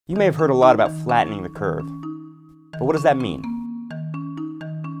You may have heard a lot about flattening the curve, but what does that mean?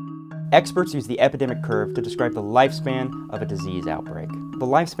 Experts use the epidemic curve to describe the lifespan of a disease outbreak. The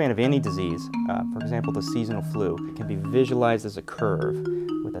lifespan of any disease, for example the seasonal flu, can be visualized as a curve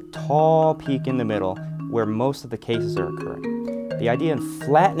with a tall peak in the middle where most of the cases are occurring. The idea in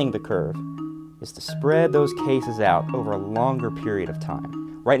flattening the curve is to spread those cases out over a longer period of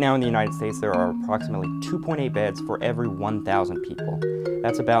time. Right now in the United States there are approximately 2.8 beds for every 1,000 people.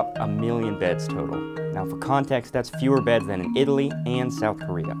 That's about 1 million beds total. Now for context, that's fewer beds than in Italy and South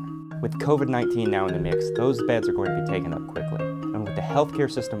Korea. With COVID-19 now in the mix, those beds are going to be taken up quickly. And with the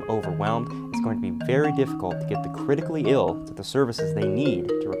healthcare system overwhelmed, it's going to be very difficult to get the critically ill to the services they need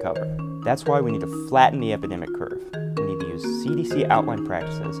to recover. That's why we need to flatten the epidemic curve. We need to use CDC outline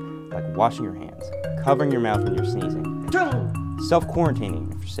practices like washing your hands, covering your mouth when you're sneezing,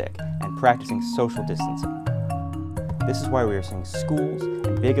 self-quarantining if you're sick, and practicing social distancing. This is why we are seeing schools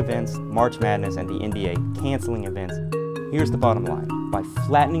and big events, March Madness and the NBA, canceling events. Here's the bottom line. By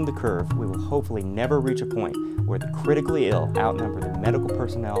flattening the curve, we will hopefully never reach a point where the critically ill outnumber the medical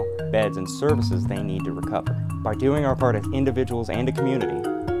personnel, beds, and services they need to recover. By doing our part as individuals and a community,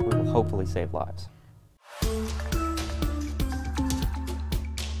 we will hopefully save lives.